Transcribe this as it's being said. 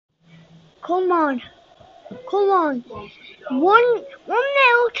Come on, come on. 1-0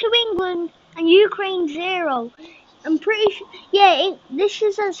 to England and Ukraine 0. I'm pretty sure. Yeah, this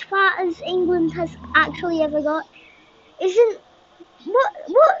is as far as England has actually ever got. Isn't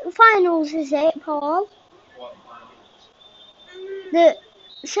what finals is it, Paul? The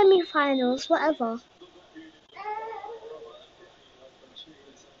semi-finals, whatever.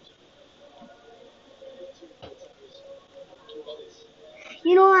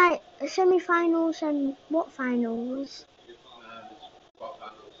 You know, like semi-finals and what finals?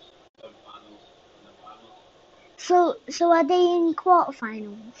 So are they in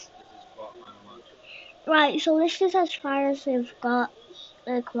quarterfinals? Right. So this is as far as they've got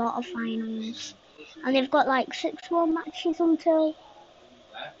the quarterfinals, and they've got like 6 more matches until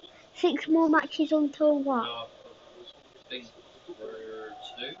what?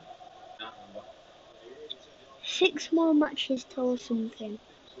 6 more matches till something.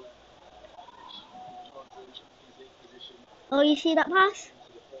 Oh, you see that pass?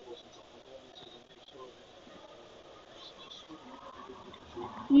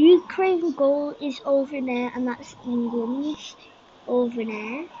 Ukraine goal is over there, and that's England's over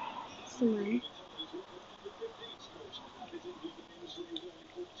there somewhere.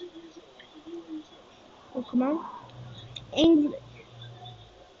 Oh, come on.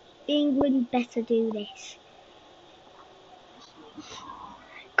 England better do this.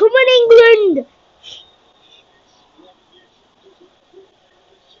 Come on, England!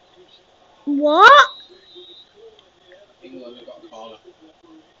 What?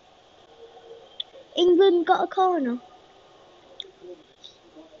 England got a corner.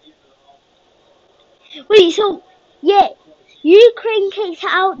 Wait, so, yeah, Ukraine kicked it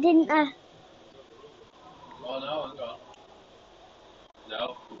out, didn't they? Oh no, hang on.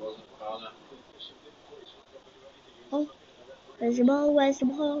 No, it wasn't a corner. Oh, where's the ball? Where's the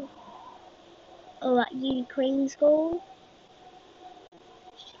ball? Oh, that Ukraine's goal.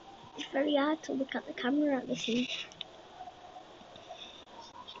 It's very hard to look at the camera at this age.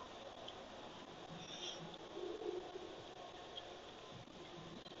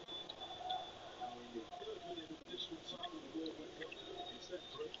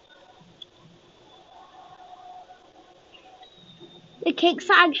 The kicks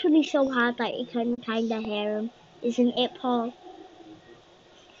are actually so hard that you can kind of hear them, isn't it, Paul?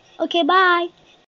 Okay, bye.